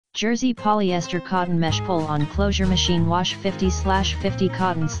Jersey polyester cotton mesh pull-on closure machine wash 50/50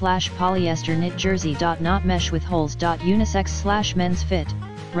 cotton/polyester knit jersey. Not mesh with holes. Unisex/men's fit,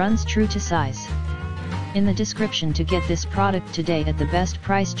 runs true to size. In the description to get this product today at the best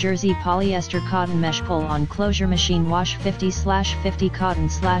price. Jersey polyester cotton mesh pull-on closure machine wash 50/50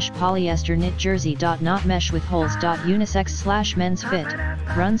 cotton/polyester knit jersey. Not mesh with holes. Unisex/men's fit,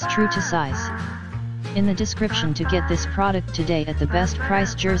 runs true to size. In the description to get this product today at the best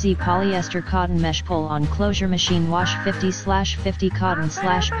price. Jersey polyester cotton mesh pull-on closure machine wash 50/50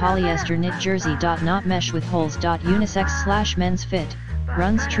 cotton/polyester knit jersey. Not mesh with holes. Unisex/men's fit,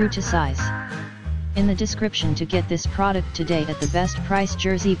 runs true to size. In the description to get this product today at the best price.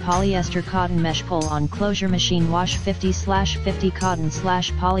 Jersey polyester cotton mesh pull-on closure machine wash 50/50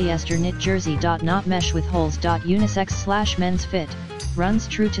 cotton/polyester knit jersey. Not mesh with holes. Unisex/men's fit, runs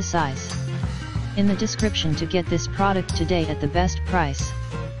true to size. In the description to get this product today at the best price.